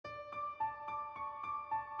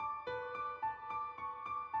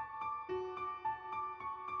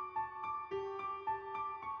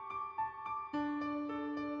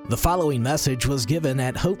The following message was given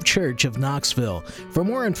at Hope Church of Knoxville. For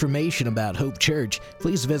more information about Hope Church,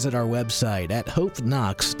 please visit our website at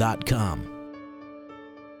hopeknox.com.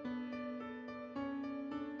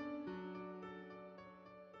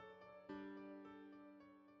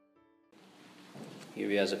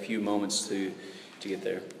 He has a few moments to get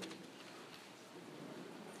there.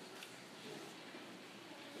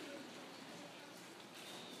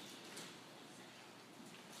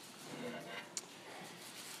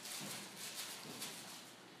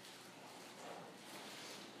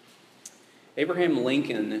 Abraham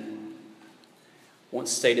Lincoln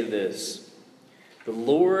once stated this: "The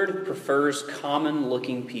Lord prefers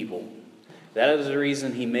common-looking people. That is the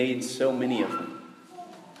reason He made so many of them."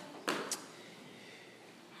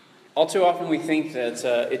 All too often we think that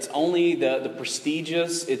it's only the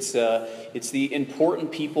prestigious, it's the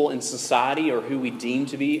important people in society, or who we deem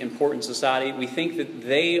to be important in society. We think that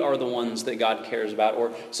they are the ones that God cares about,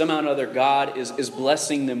 or somehow or another God is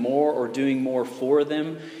blessing them more or doing more for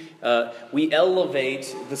them. We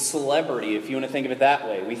elevate the celebrity, if you want to think of it that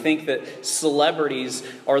way. We think that celebrities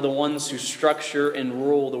are the ones who structure and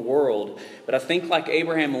rule the world. But I think, like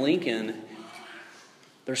Abraham Lincoln,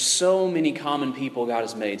 there's so many common people God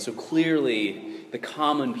has made. So clearly, the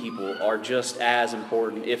common people are just as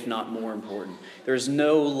important, if not more important. There's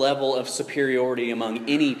no level of superiority among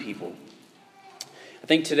any people. I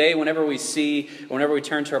think today, whenever we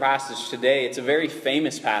turn to our passage today, it's a very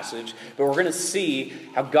famous passage, but we're going to see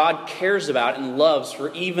how God cares about and loves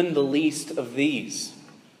for even the least of these.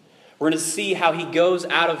 We're going to see how He goes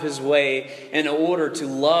out of His way in order to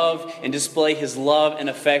love and display His love and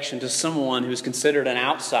affection to someone who's considered an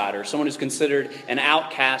outsider, someone who's considered an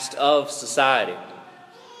outcast of society.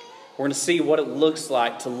 We're going to see what it looks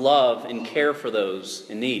like to love and care for those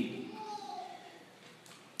in need.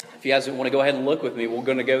 If you guys want to go ahead and look with me, we're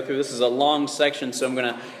going to go through. This is a long section, so we're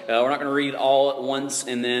not going to read all at once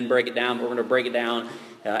and then break it down. But we're going to break it down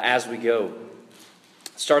as we go.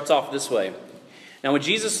 It starts off this way. Now, when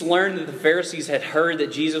Jesus learned that the Pharisees had heard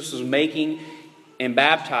that Jesus was making and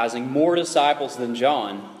baptizing more disciples than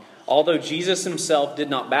John, although Jesus himself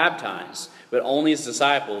did not baptize, but only his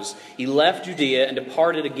disciples, he left Judea and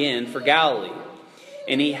departed again for Galilee.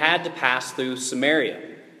 And he had to pass through Samaria.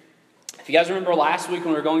 If you guys remember last week when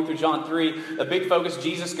we were going through John 3, the big focus,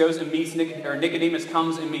 Jesus goes and meets Nicodemus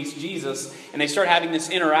comes and meets Jesus, and they start having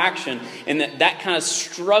this interaction, and that kind of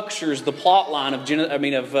structures the plot line of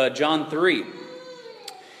John 3.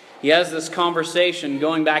 He has this conversation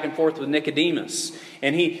going back and forth with Nicodemus,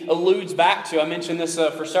 and he alludes back to, I mentioned this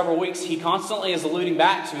for several weeks, he constantly is alluding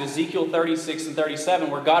back to Ezekiel 36 and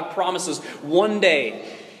 37, where God promises one day.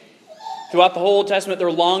 Throughout the whole Old Testament, they're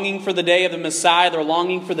longing for the day of the Messiah. They're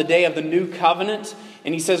longing for the day of the new covenant.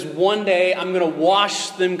 And He says, one day I'm going to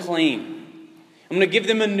wash them clean. I'm going to give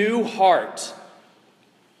them a new heart.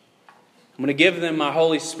 I'm going to give them my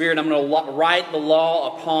Holy Spirit. I'm going to write the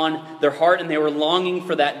law upon their heart. And they were longing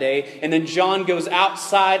for that day. And then John goes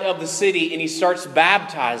outside of the city and he starts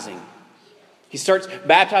baptizing. He starts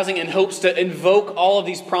baptizing in hopes to invoke all of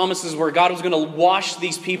these promises where God was going to wash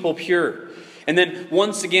these people pure. And then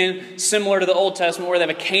once again, similar to the Old Testament where they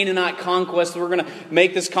have a Canaanite conquest, we're going to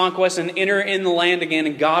make this conquest and enter in the land again.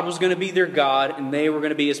 And God was going to be their God and they were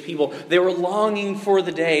going to be His people. They were longing for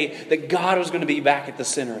the day that God was going to be back at the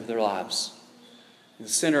center of their lives. In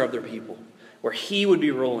the center of their people. Where He would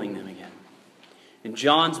be ruling them again. And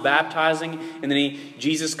John's baptizing and then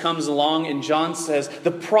Jesus comes along and John says,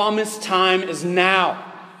 the promised time is now.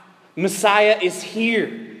 Messiah is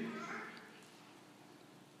here.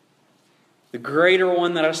 The greater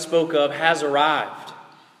one that I spoke of has arrived.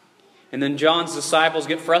 And then John's disciples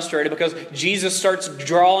get frustrated because Jesus starts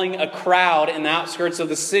drawing a crowd in the outskirts of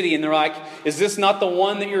the city. And they're like, is this not the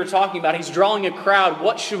one that you're talking about? He's drawing a crowd.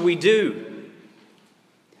 What should we do?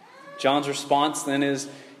 John's response then is,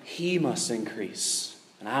 He must increase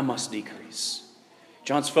and I must decrease.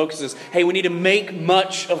 John's focus is, hey, we need to make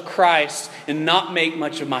much of Christ and not make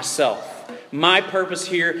much of myself. My purpose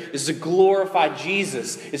here is to glorify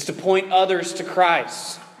Jesus. It's to point others to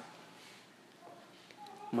Christ.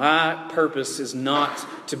 My purpose is not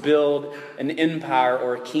to build an empire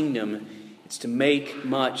or a kingdom. It's to make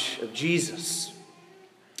much of Jesus.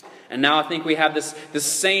 And now I think we have this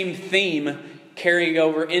same theme carrying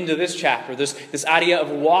over into this chapter. This idea of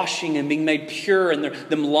washing and being made pure and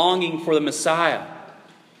them longing for the Messiah.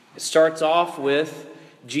 It starts off with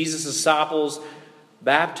Jesus' disciples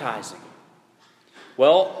baptizing.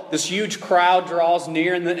 Well, this huge crowd draws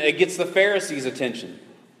near and it gets the Pharisees' attention.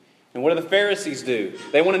 And what do the Pharisees do?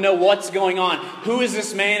 They want to know what's going on. Who is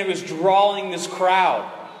this man who is drawing this crowd?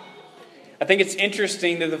 I think it's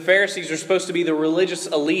interesting that the Pharisees are supposed to be the religious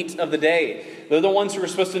elite of the day. They're the ones who are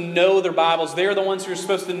supposed to know their Bibles. They're the ones who are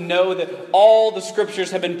supposed to know that all the Scriptures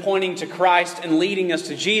have been pointing to Christ and leading us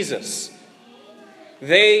to Jesus.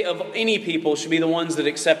 They, of any people, should be the ones that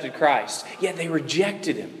accepted Christ. Yet they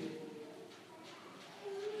rejected Him.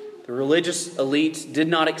 The religious elite did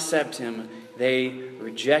not accept Him. They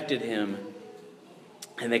rejected Him.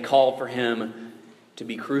 And they called for Him to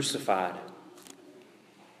be crucified.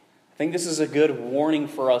 I think this is a good warning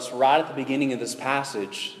for us right at the beginning of this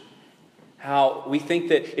passage. How we think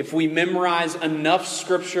that if we memorize enough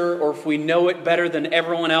Scripture, or if we know it better than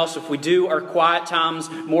everyone else, if we do our quiet times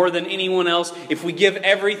more than anyone else, if we give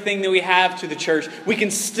everything that we have to the church, we can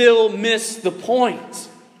still miss the point.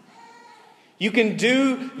 You can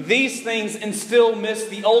do these things and still miss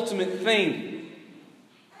the ultimate thing.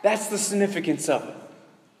 That's the significance of it.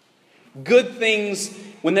 Good things,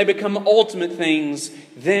 when they become ultimate things,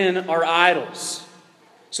 then are idols.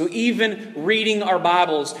 So even reading our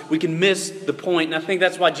Bibles, we can miss the point. And I think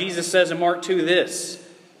that's why Jesus says in Mark 2 this: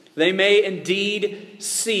 they may indeed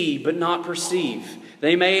see, but not perceive.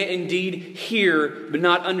 They may indeed hear, but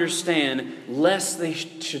not understand, lest they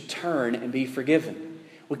should turn and be forgiven.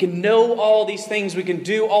 We can know all these things. We can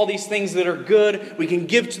do all these things that are good. We can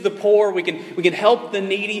give to the poor. We can help the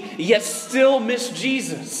needy, yet still miss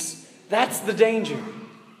Jesus. That's the danger.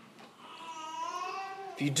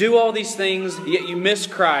 If you do all these things, yet you miss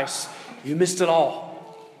Christ, you missed it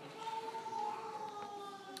all.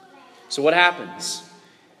 So what happens?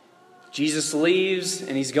 Jesus leaves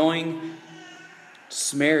and He's going to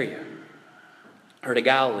Samaria, or to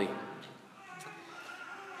Galilee.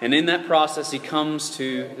 And in that process, He comes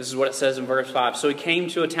to, this is what it says in verse 5. So He came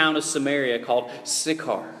to a town of Samaria called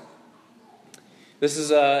Sychar. This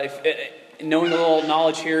is knowing a little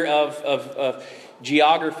knowledge here of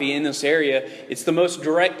geography in this area. It's the most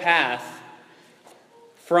direct path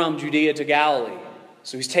from Judea to Galilee.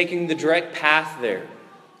 So He's taking the direct path there.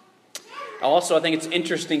 Also, I think it's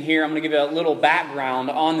interesting here. I'm going to give you a little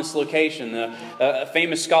background on this location. A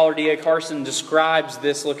famous scholar, D.A. Carson, describes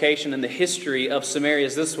this location and the history of Samaria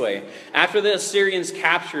as this way. After the Assyrians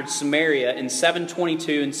captured Samaria in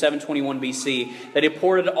 722 and 721 BC, they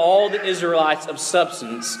deported all the Israelites of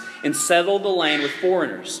substance and settled the land with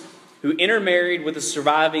foreigners who intermarried with the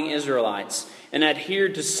surviving Israelites and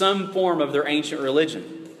adhered to some form of their ancient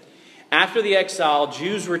religion. After the exile,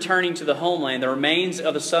 Jews returning to the homeland, the remains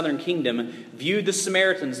of the southern kingdom, viewed the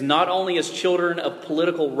Samaritans not only as children of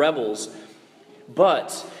political rebels,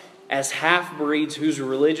 but as half-breeds whose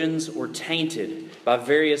religions were tainted by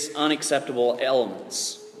various unacceptable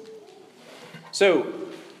elements. So,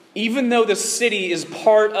 even though the city is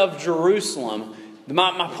part of Jerusalem,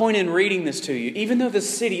 my point in reading this to you, even though the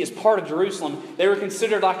city is part of Jerusalem, they were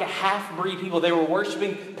considered like a half-breed people. They were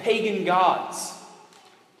worshiping pagan gods.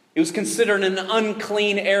 It was considered an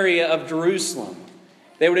unclean area of Jerusalem.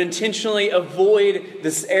 They would intentionally avoid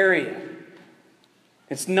this area.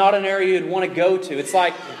 It's not an area you'd want to go to. It's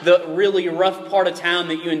like the really rough part of town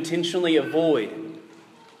that you intentionally avoid.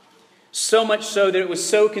 So much so that it was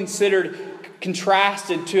so contrasted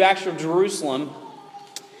to actual Jerusalem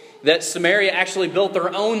that Samaria actually built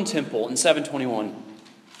their own temple in 721.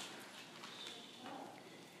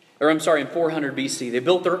 In 400 BC. They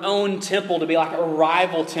built their own temple to be like a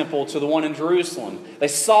rival temple to the one in Jerusalem. They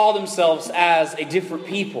saw themselves as a different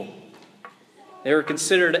people. They were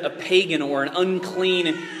considered a pagan or an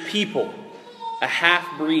unclean people. A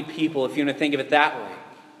half-breed people, if you want to think of it that way.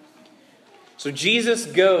 So Jesus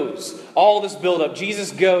goes, all this buildup,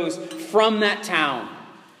 Jesus goes from that town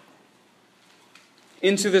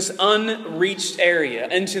into this unreached area,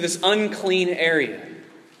 into this unclean area.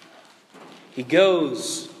 He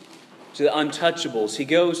goes to the untouchables. He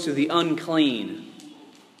goes to the unclean.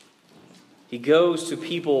 He goes to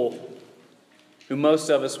people who most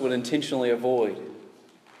of us would intentionally avoid.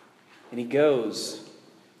 And He goes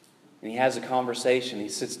and He has a conversation. He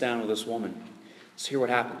sits down with this woman. Let's hear what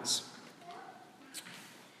happens.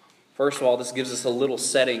 First of all, this gives us a little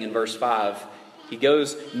setting in verse 5. He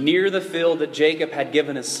goes near the field that Jacob had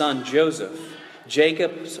given his son Joseph.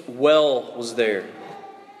 Jacob's well was there.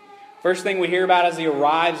 First thing we hear about as he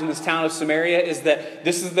arrives in this town of Samaria is that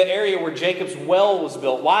this is the area where Jacob's well was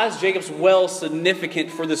built. Why is Jacob's well significant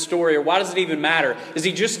for the story, or why does it even matter? Is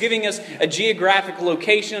he just giving us a geographic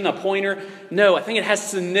location, a pointer? No, I think it has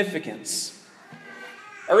significance.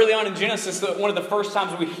 Early on in Genesis, one of the first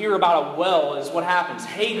times we hear about a well is what happens.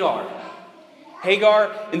 Hagar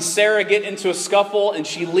and Sarah get into a scuffle, and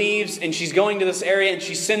she leaves, and she's going to this area, and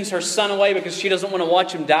she sends her son away because she doesn't want to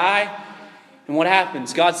watch him die. And what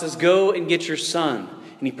happens? God says, go and get your son.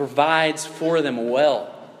 And He provides for them a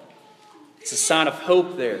well. It's a sign of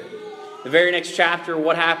hope there. The very next chapter,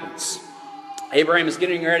 what happens? Abraham is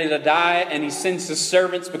getting ready to die, and he sends his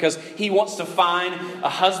servants because he wants to find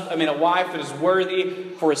a wife that is worthy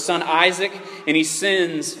for his son Isaac. And he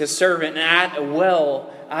sends his servant, and at a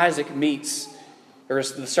well,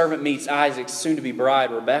 the servant meets Isaac's soon-to-be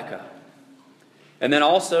bride, Rebekah. And then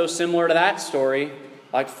also, similar to that story,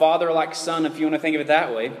 like father, like son, if you want to think of it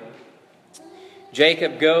that way,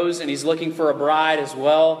 Jacob goes and he's looking for a bride as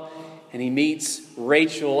well, and he meets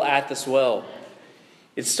Rachel at this well.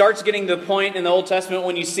 It starts getting to the point in the Old Testament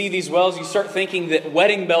when you see these wells, you start thinking that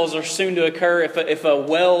wedding bells are soon to occur if a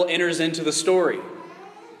well enters into the story.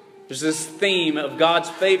 There's this theme of God's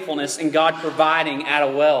faithfulness and God providing at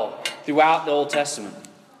a well throughout the Old Testament.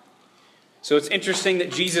 So it's interesting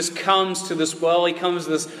that Jesus comes to this well. He comes to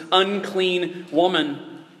this unclean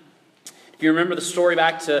woman. If you remember the story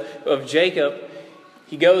of Jacob,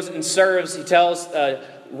 he goes and serves. He tells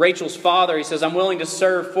Rachel's father, he says, I'm willing to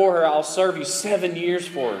serve for her. I'll serve you 7 years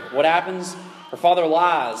for her. What happens? Her father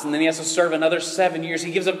lies, and then he has to serve another 7 years.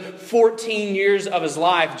 He gives up 14 years of his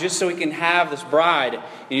life just so he can have this bride. And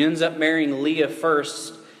he ends up marrying Leah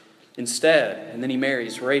first instead. And then he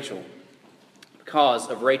marries Rachel because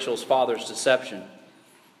of Rachel's father's deception.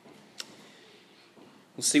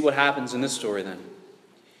 We'll see what happens in this story then.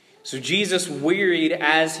 So Jesus, wearied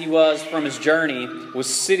as he was from his journey, was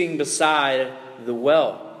sitting beside the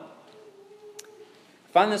well.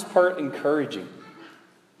 I find this part encouraging.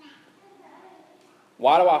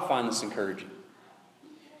 Why do I find this encouraging?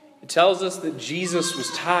 It tells us that Jesus was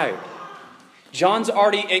tired. John's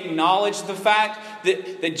already acknowledged the fact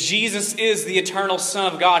that Jesus is the eternal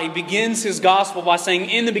Son of God. He begins his gospel by saying,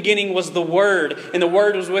 in the beginning was the Word, and the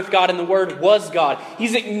Word was with God, and the Word was God.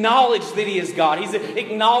 He's acknowledged that he is God. He's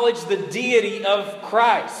acknowledged the deity of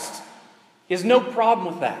Christ. He has no problem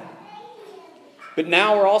with that. But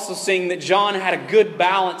now we're also seeing that John had a good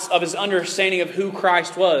balance of his understanding of who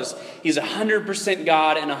Christ was. He's 100%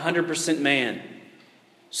 God and 100% man.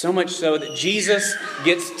 So much so that Jesus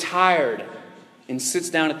gets tired and sits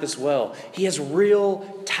down at this well. He has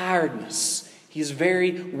real tiredness. He is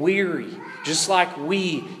very weary, just like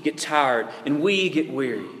we get tired and we get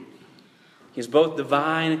weary. He is both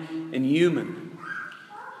divine and human.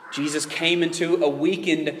 Jesus came into a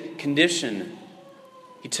weakened condition.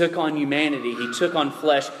 He took on humanity. He took on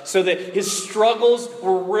flesh so that his struggles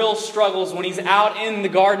were real struggles. When he's out in the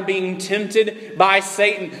garden being tempted by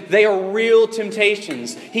Satan, they are real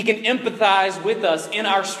temptations. He can empathize with us in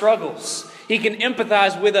our struggles. He can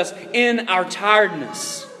empathize with us in our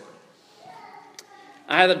tiredness.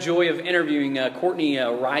 I had the joy of interviewing Courtney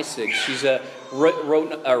Reisig. She's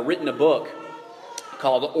written a book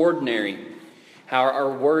called Ordinary, How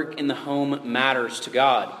Our Work in the Home Matters to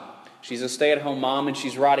God. She's a stay-at-home mom, and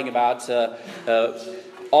she's writing about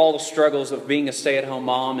all the struggles of being a stay-at-home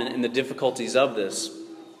mom and the difficulties of this.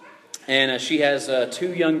 And she has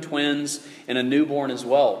 2 young twins and a newborn as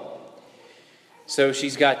well. So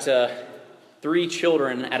she's got 3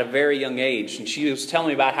 children at a very young age. And she was telling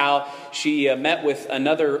me about how she met with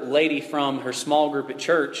another lady from her small group at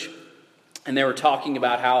church. And they were talking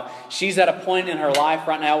about how she's at a point in her life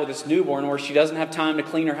right now with this newborn where she doesn't have time to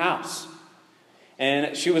clean her house.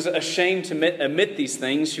 And she was ashamed to admit these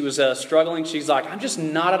things. She was struggling. She's like, I'm just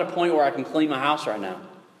not at a point where I can clean my house right now.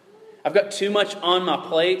 I've got too much on my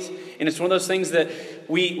plate. And it's one of those things that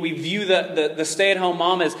we view the stay-at-home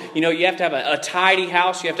mom as, you have to have a tidy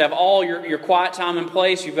house. You have to have all your quiet time in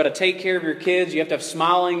place. You've got to take care of your kids. You have to have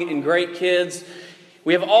smiling and great kids.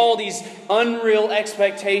 We have all these unreal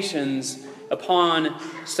expectations upon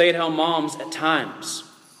stay-at-home moms at times.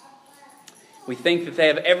 We think that they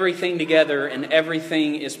have everything together and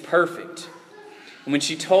everything is perfect. And when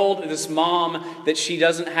she told this mom that she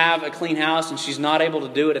doesn't have a clean house and she's not able to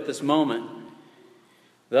do it at this moment,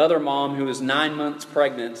 the other mom, who is 9 months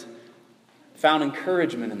pregnant, found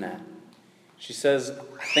encouragement in that. She says,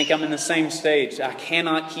 I think I'm in the same stage. I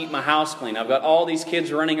cannot keep my house clean. I've got all these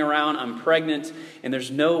kids running around. I'm pregnant, and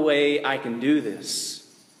there's no way I can do this.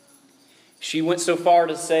 She went so far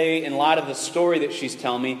to say, in light of the story that she's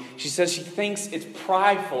telling me, she says she thinks it's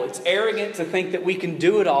prideful, it's arrogant to think that we can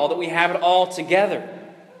do it all, that we have it all together.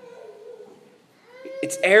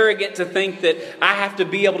 It's arrogant to think that I have to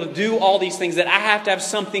be able to do all these things, that I have to have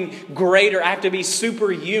something greater, I have to be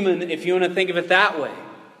superhuman, if you want to think of it that way.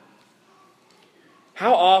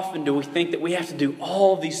 How often do we think that we have to do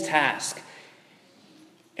all of these tasks,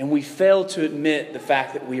 and we fail to admit the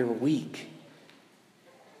fact that we are weak?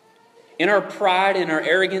 In our pride and our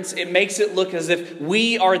arrogance, it makes it look as if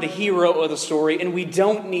we are the hero of the story and we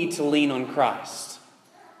don't need to lean on Christ.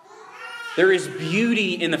 There is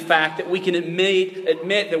beauty in the fact that we can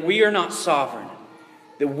admit that we are not sovereign,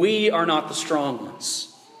 that we are not the strong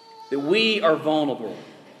ones, that we are vulnerable.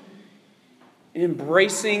 In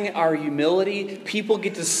embracing our humility, people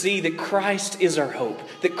get to see that Christ is our hope,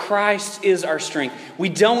 that Christ is our strength. We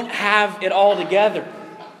don't have it all together.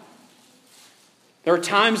 There are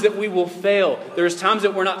times that we will fail. There's times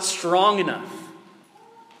that we're not strong enough.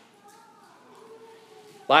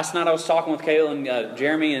 Last night I was talking with Caitlin,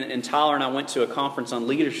 Jeremy, and Tyler, and I went to a conference on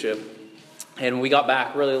leadership. And we got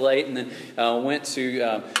back really late and then went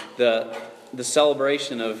to the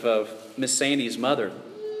celebration of Miss Sandy's mother,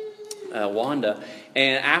 Wanda.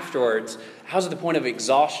 And afterwards, I was at the point of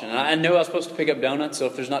exhaustion. And I know I was supposed to pick up donuts, so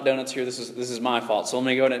if there's not donuts here, this is my fault. So let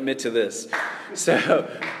me go ahead and admit to this. So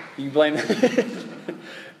you blame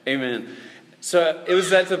Amen. So it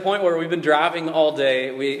was at the point where we've been driving all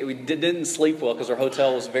day. We didn't sleep well because our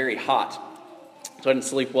hotel was very hot. So I didn't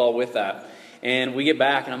sleep well with that. And we get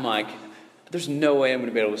back and I'm like, there's no way I'm going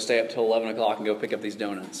to be able to stay up till 11 o'clock and go pick up these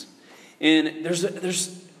donuts. And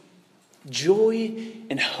there's joy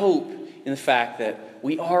and hope in the fact that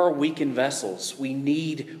we are weakened vessels. We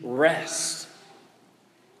need rest.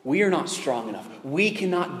 We are not strong enough. We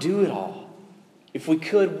cannot do it all. If we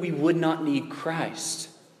could, we would not need Christ.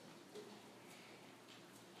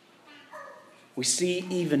 We see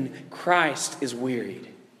even Christ is wearied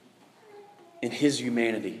in His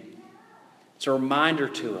humanity. It's a reminder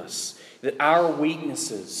to us that our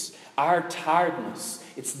weaknesses, our tiredness,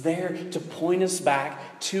 it's there to point us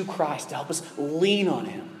back to Christ, to help us lean on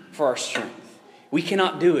Him for our strength. We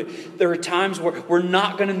cannot do it. There are times where we're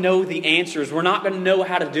not going to know the answers. We're not going to know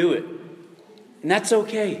how to do it. And that's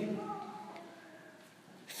okay.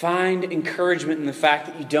 Find encouragement in the fact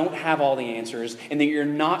that you don't have all the answers and that you're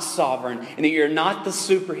not sovereign and that you're not the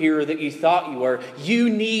superhero that you thought you were. You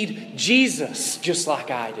need Jesus just like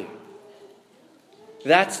I do.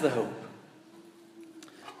 That's the hope.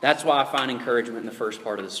 That's why I find encouragement in the first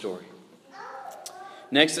part of the story.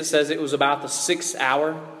 Next it says it was about the 6th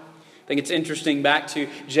hour. I think it's interesting, back to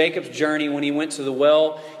Jacob's journey when he went to the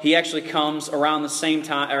well. He actually comes around the same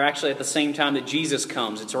time, or actually at the same time that Jesus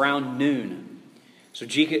comes. It's around noon. So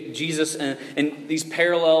Jesus and these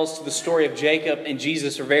parallels to the story of Jacob and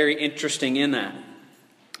Jesus are very interesting in that.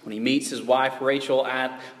 When he meets his wife Rachel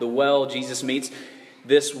at the well, Jesus meets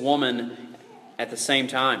this woman at the same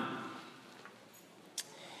time.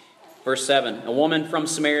 Verse 7, a woman from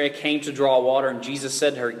Samaria came to draw water, and Jesus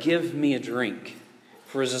said to her, "Give me a drink."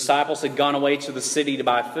 For his disciples had gone away to the city to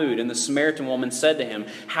buy food. And the Samaritan woman said to him,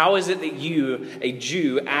 "How is it that you, a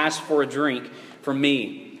Jew, ask for a drink from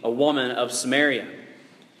me, a woman of Samaria?"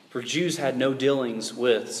 For Jews had no dealings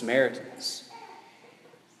with Samaritans.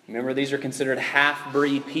 Remember, these are considered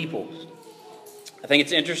half-breed people. I think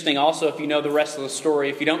it's interesting also if you know the rest of the story.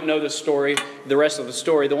 If you don't know the rest of the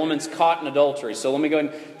story, the woman's caught in adultery. So let me go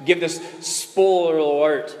ahead and give this spoiler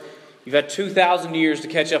alert. You've had 2,000 years to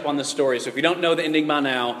catch up on this story. So if you don't know the ending by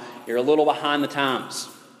now, you're a little behind the times.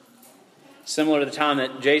 Similar to the time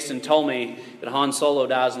that Jason told me that Han Solo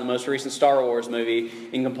dies in the most recent Star Wars movie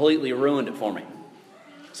and completely ruined it for me.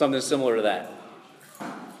 Something similar to that.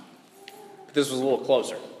 But this was a little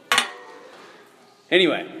closer.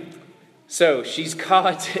 Anyway, so she's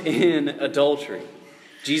caught in adultery.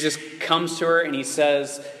 Jesus comes to her and he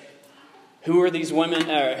says, "Who are these women?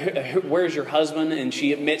 Where's your husband?" And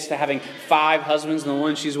she admits to having 5 husbands, and the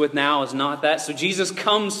one she's with now is not that. So Jesus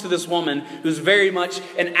comes to this woman who's very much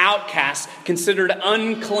an outcast, considered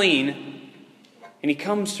unclean. And he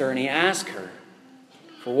comes to her and he asks her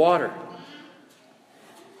for water.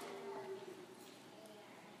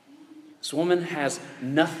 This woman has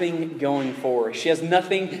nothing going for her. She has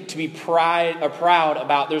nothing to be proud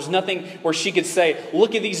about. There's nothing where she could say,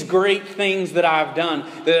 "Look at these great things that I've done."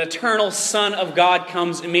 The eternal Son of God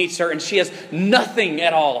comes and meets her, and she has nothing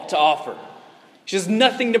at all to offer. She has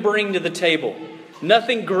nothing to bring to the table.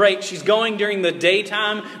 Nothing great. She's going during the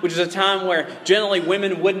daytime, which is a time where generally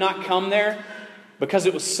women would not come there because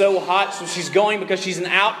it was so hot. So she's going because she's an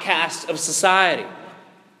outcast of society.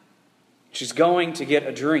 She's going to get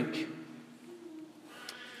a drink.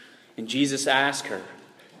 And Jesus asked her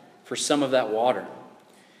for some of that water.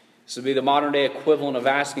 This would be the modern day equivalent of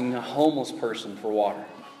asking a homeless person for water,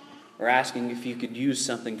 or asking if you could use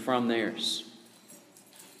something from theirs.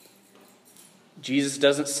 Jesus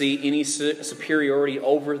doesn't see any superiority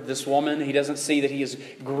over this woman. He doesn't see that he is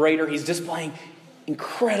greater. He's displaying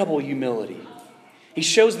incredible humility. He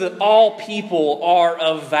shows that all people are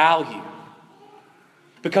of value,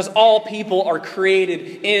 because all people are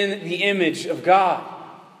created in the image of God.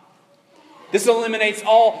 This eliminates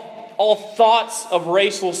all thoughts of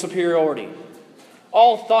racial superiority.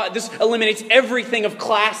 all thought. This eliminates everything of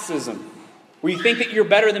classism, where you think that you're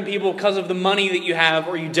better than people because of the money that you have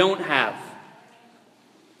or you don't have.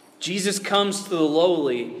 Jesus comes to the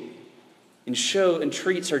lowly and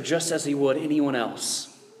treats her just as he would anyone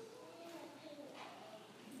else.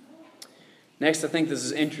 Next, I think this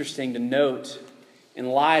is interesting to note in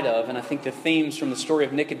light of, and I think the themes from the story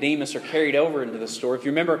of Nicodemus are carried over into the story. If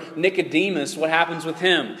you remember Nicodemus, what happens with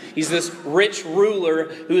him? He's this rich ruler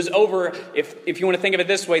who's over, if you want to think of it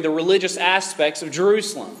this way, the religious aspects of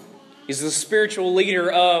Jerusalem. He's the spiritual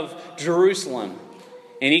leader of Jerusalem.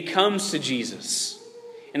 And he comes to Jesus.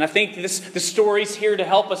 And I think the story's here to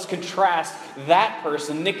help us contrast that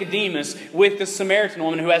person, Nicodemus, with the Samaritan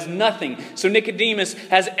woman who has nothing. So Nicodemus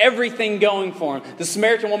has everything going for him. The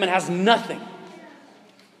Samaritan woman has nothing.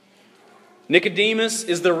 Nicodemus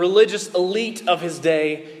is the religious elite of his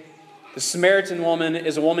day. The Samaritan woman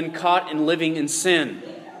is a woman caught and living in sin.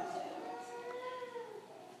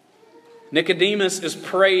 Nicodemus is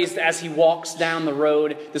praised as he walks down the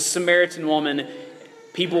road. The Samaritan woman,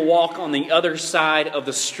 people walk on the other side of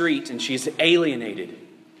the street and she's alienated.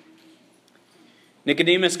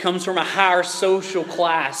 Nicodemus comes from a higher social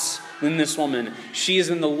class than this woman. She is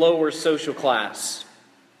in the lower social class.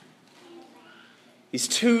 These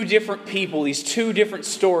two different people, these two different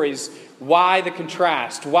stories, why the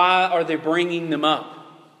contrast? Why are they bringing them up?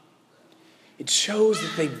 It shows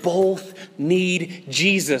that they both need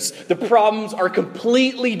Jesus. The problems are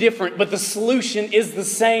completely different, but the solution is the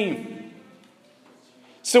same.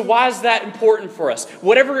 So why is that important for us?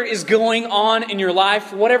 Whatever is going on in your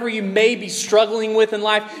life, whatever you may be struggling with in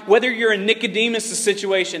life, whether you're in Nicodemus'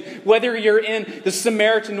 situation, whether you're in the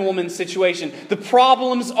Samaritan woman's situation, the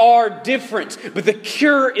problems are different, but the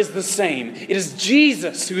cure is the same. It is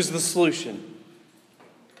Jesus who is the solution.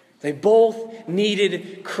 They both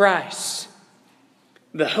needed Christ.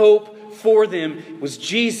 The hope for them was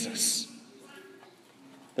Jesus.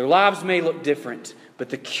 Their lives may look different, but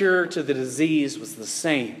the cure to the disease was the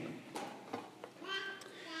same.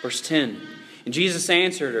 Verse 10. And Jesus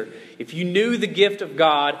answered her, if you knew the gift of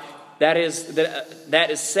God, that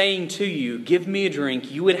is saying to you, give me a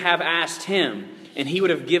drink, you would have asked him, and he would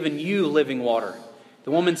have given you living water.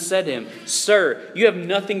 The woman said to him, sir, you have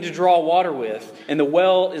nothing to draw water with, and the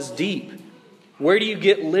well is deep. Where do you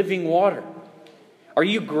get living water? Are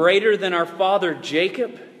you greater than our father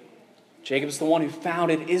Jacob? Jacob's the one who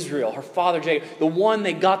founded Israel. Her father Jacob, the one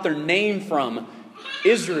they got their name from,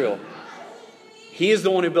 Israel. He is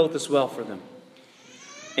the one who built this well for them.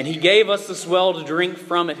 And he gave us this well to drink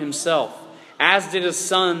from it himself, as did his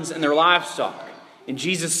sons and their livestock. And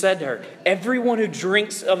Jesus said to her, everyone who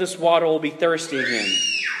drinks of this water will be thirsty again.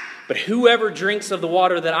 But whoever drinks of the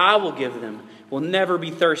water that I will give them will never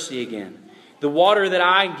be thirsty again. The water that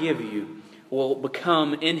I give you will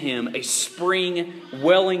become in him a spring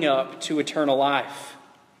welling up to eternal life.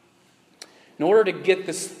 In order to get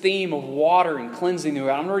this theme of water and cleansing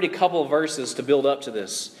throughout, I'm going to read a couple of verses to build up to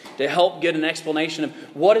this, to help get an explanation of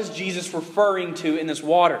what is Jesus referring to in this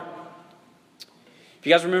water. If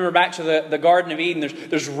you guys remember back to the Garden of Eden,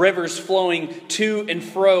 there's rivers flowing to and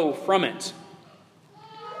fro from it.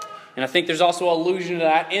 And I think there's also an allusion to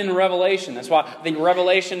that in Revelation. That's why I think in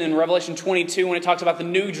Revelation 22, when it talks about the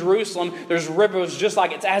New Jerusalem, there's rivers just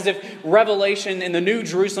like it's as if Revelation in the New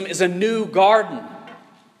Jerusalem is a new garden.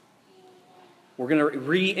 We're going to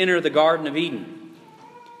re-enter the Garden of Eden.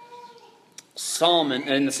 Solomon,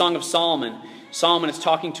 in the Song of Solomon, Solomon is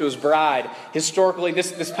talking to his bride. Historically,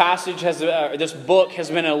 this book has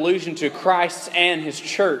been an allusion to Christ and his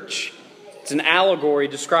church. It's an allegory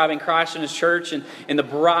describing Christ and his church, and the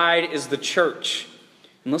bride is the church.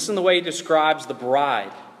 And listen to the way he describes the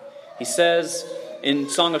bride. He says in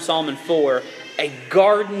Song of Solomon 4, a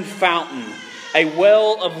garden fountain, a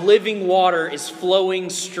well of living water is flowing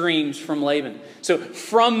streams from Laban. So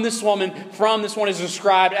from this one is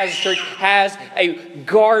described as a church, has a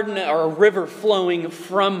garden or a river flowing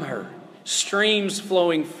from her. Streams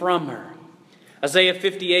flowing from her. Isaiah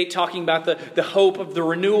 58, talking about the hope of the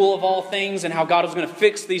renewal of all things and how God is going to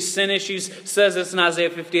fix these sin issues, says this in Isaiah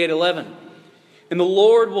 58:11. And the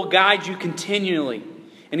Lord will guide you continually,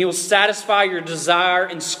 and he will satisfy your desire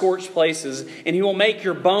in scorched places, and he will make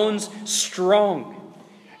your bones strong.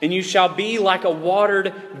 And you shall be like a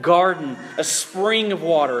watered garden, a spring of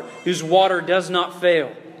water, whose water does not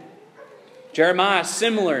fail. Jeremiah,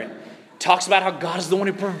 similar, talks about how God is the one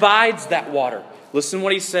who provides that water. Listen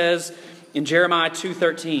what he says in Jeremiah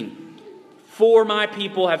 2:13, for my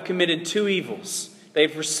people have committed two evils. They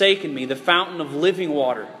have forsaken me, the fountain of living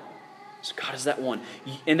water. So God is that one.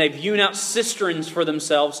 And they've hewn out cisterns for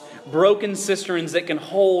themselves, broken cisterns that can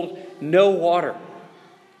hold no water.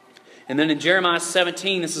 And then in Jeremiah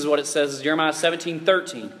 17, this is what it says, Jeremiah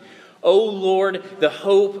 17:13. O Lord, the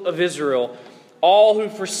hope of Israel, all who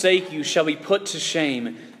forsake you shall be put to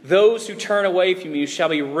shame. Those who turn away from you shall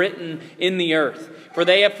be written in the earth. For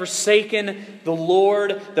they have forsaken the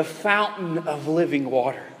Lord, the fountain of living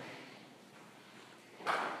water.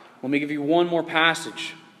 Let me give you one more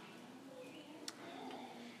passage.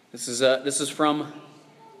 This is from...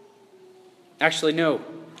 Actually, no.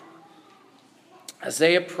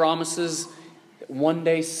 Isaiah promises that one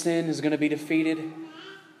day sin is going to be defeated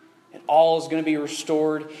and all is going to be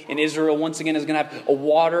restored. And Israel once again is going to have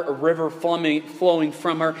a river flowing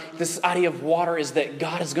from her. This idea of water is that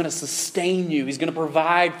God is going to sustain you. He's going to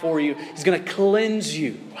provide for you. He's going to cleanse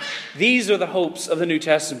you. These are the hopes of the New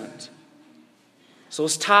Testament. So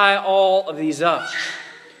let's tie all of these up.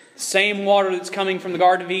 The same water that's coming from the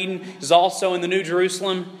Garden of Eden is also in the New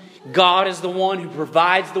Jerusalem. God is the one who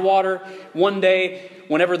provides the water. One day,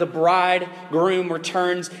 whenever the bridegroom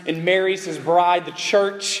returns and marries his bride, the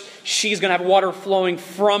church, she's going to have water flowing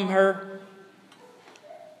from her.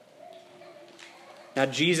 Now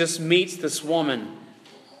Jesus meets this woman.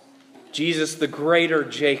 Jesus, the greater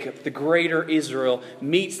Jacob, the greater Israel,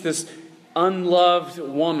 meets this unloved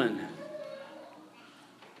woman.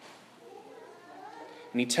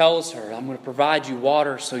 And he tells her, I'm going to provide you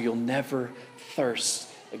water so you'll never thirst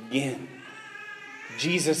again.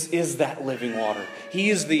 Jesus is that living water. He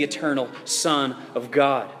is the eternal Son of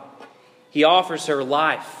God. He offers her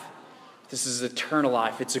life. This is eternal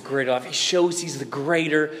life. It's a greater life. He shows He's the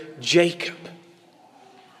greater Jacob.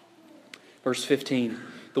 Verse 15.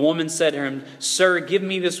 The woman said to him, Sir, give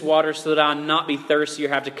me this water so that I will not be thirsty or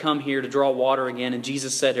have to come here to draw water again. And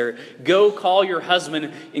Jesus said to her, Go call your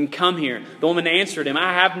husband and come here. The woman answered him,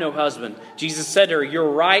 I have no husband. Jesus said to her, You're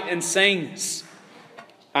right in saying this.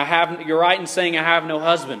 You're right in saying I have no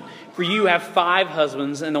husband. For you have 5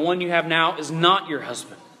 husbands, and the one you have now is not your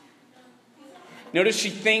husband. Notice she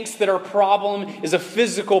thinks that her problem is a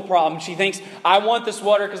physical problem. She thinks, I want this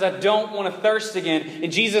water because I don't want to thirst again. And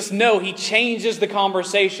Jesus, no, He changes the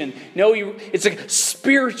conversation. No, it's a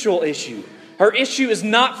spiritual issue. Her issue is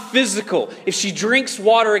not physical. If she drinks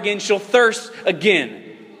water again, she'll thirst again.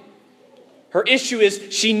 Her issue is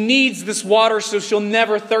she needs this water so she'll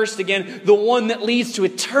never thirst again. The one that leads to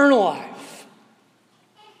eternal life.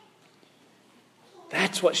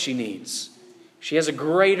 That's what she needs. She has a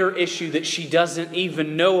greater issue that she doesn't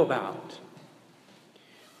even know about.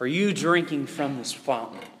 Are you drinking from this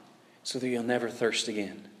fountain so that you'll never thirst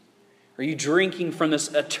again? Are you drinking from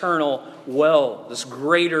this eternal well, this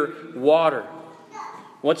greater water?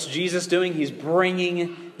 What's Jesus doing? He's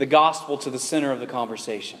bringing the gospel to the center of the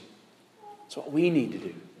conversation. That's what we need to do.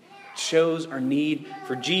 It shows our need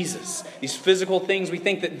for Jesus. These physical things, we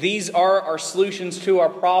think that these are our solutions to our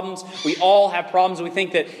problems. We all have problems. We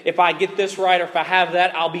think that if I get this right or if I have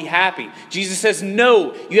that, I'll be happy. Jesus says,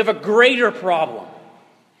 no, you have a greater problem.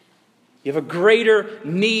 You have a greater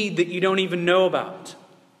need that you don't even know about.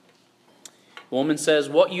 The woman says,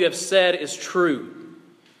 what you have said is true.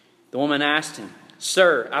 The woman asked him,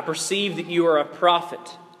 Sir, I perceive that you are a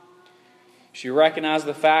prophet. She recognized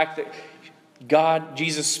the fact that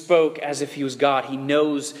Jesus spoke as if He was God. He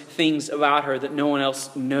knows things about her that no one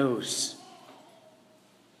else knows.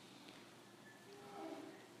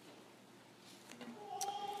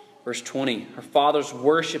 Verse 20, her fathers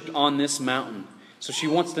worshipped on this mountain. So she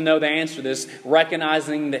wants to know the answer to this,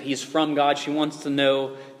 recognizing that He's from God. She wants to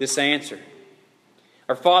know this answer.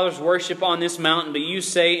 Our fathers worship on this mountain, but you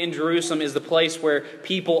say in Jerusalem is the place where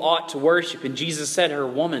people ought to worship. And Jesus said to her,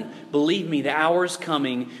 Woman, believe me, the hour is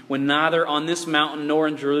coming when neither on this mountain nor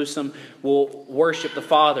in Jerusalem will worship the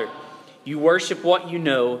Father. You worship what you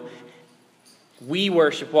know. We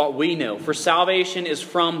worship what we know. For salvation is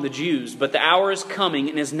from the Jews. But the hour is coming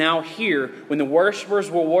and is now here when the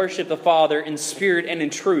worshipers will worship the Father in spirit and in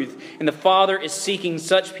truth. And the Father is seeking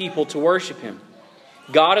such people to worship Him.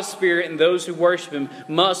 God is spirit, and those who worship Him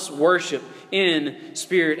must worship in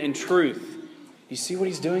spirit and truth. You see what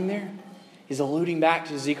He's doing there? He's alluding back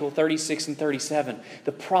to Ezekiel 36 and 37.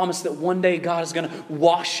 The promise that one day God is going to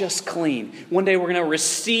wash us clean. One day we're going to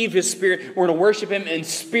receive His Spirit. We're going to worship Him in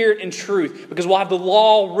spirit and truth because we'll have the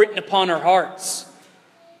law written upon our hearts.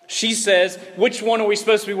 She says, which one are we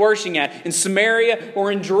supposed to be worshiping at? In Samaria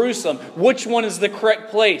or in Jerusalem? Which one is the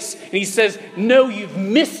correct place? And He says, no, you've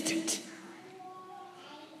missed it.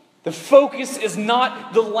 The focus is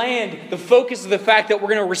not the land. The focus is the fact that we're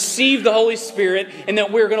going to receive the Holy Spirit and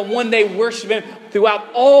that we're going to one day worship Him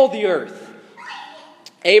throughout all the earth.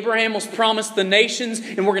 Abraham was promised the nations,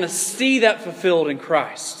 and we're going to see that fulfilled in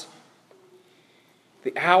Christ.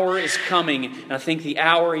 The hour is coming, and I think the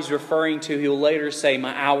hour he's referring to, he'll later say,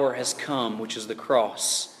 my hour has come, which is the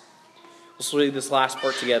cross. Let's read this last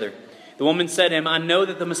part together. The woman said to him, I know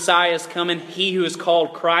that the Messiah is coming, he who is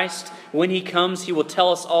called Christ. When he comes, he will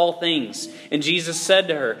tell us all things. And Jesus said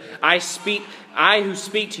to her, I who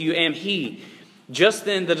speak to you am he. Just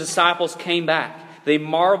then the disciples came back. They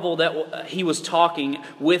marveled that he was talking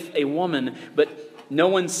with a woman, but no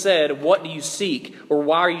one said, what do you seek? Or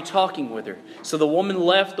why are you talking with her? So the woman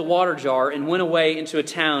left the water jar and went away into a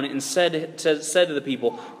town and said to the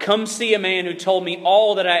people, come see a man who told me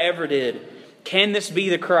all that I ever did. Can this be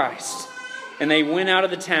the Christ? And they went out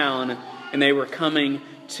of the town and they were coming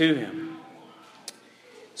to him.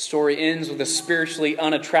 The story ends with a spiritually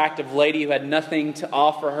unattractive lady who had nothing to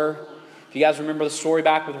offer her. If you guys remember the story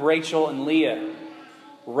back with Rachel and Leah.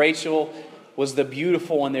 Rachel was the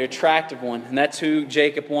beautiful one, the attractive one, and that's who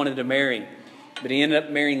Jacob wanted to marry. But he ended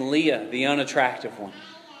up marrying Leah, the unattractive one,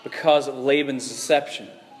 because of Laban's deception.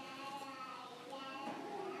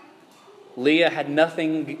 Leah had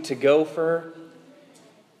nothing to go for her.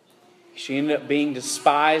 She ended up being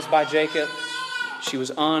despised by Jacob. She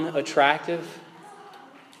was unattractive.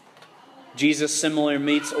 Jesus similarly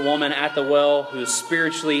meets a woman at the well who is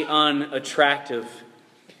spiritually unattractive.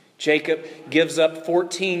 Jacob gives up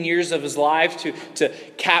 14 years of his life to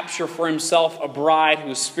capture for himself a bride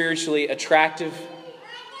who is spiritually attractive.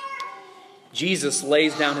 Jesus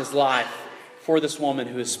lays down his life for this woman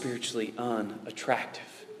who is spiritually unattractive.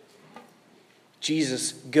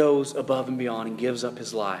 Jesus goes above and beyond and gives up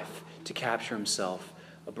his life to capture himself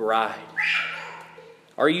a bride.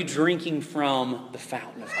 Are you drinking from the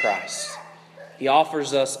fountain of Christ? He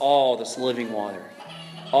offers us all this living water.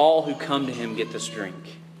 All who come to him get this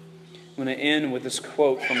drink. I'm going to end with this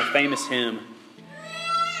quote from a famous hymn.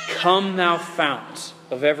 Come thou fount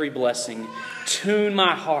of every blessing, turn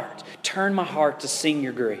my heart to sing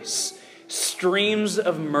your grace. Streams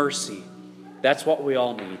of mercy, that's what we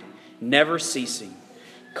all need, never ceasing,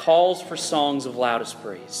 calls for songs of loudest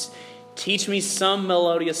praise. Teach me some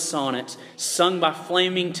melodious sonnet, sung by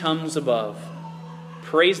flaming tongues above.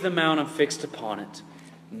 Praise the mount I'm fixed upon it,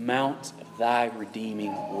 mount of thy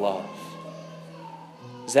redeeming love.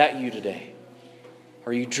 Is that you today?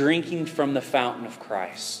 Are you drinking from the fountain of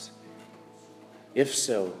Christ? If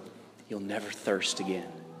so, you'll never thirst again.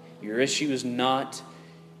 Your issue is not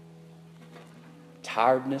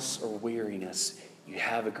tiredness or weariness. You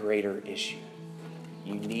have a greater issue.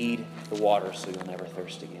 You need the water so you'll never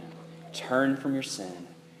thirst again. Turn from your sin.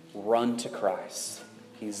 Run to Christ.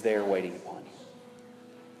 He's there waiting upon you.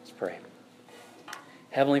 Let's pray.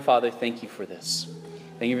 Heavenly Father, thank you for this.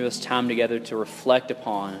 Thank you for this time together to reflect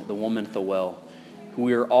upon the woman at the well, who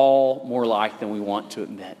we are all more like than we want to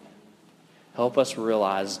admit. Help us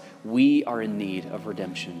realize we are in need of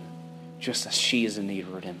redemption, just as she is in need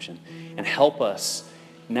of redemption. And help us,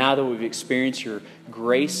 now that we've experienced your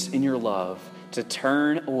grace and your love, to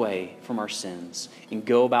turn away from our sins and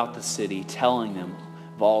go about the city telling them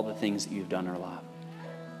of all the things that you've done in our life.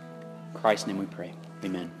 In Christ's name we pray.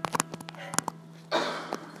 Amen.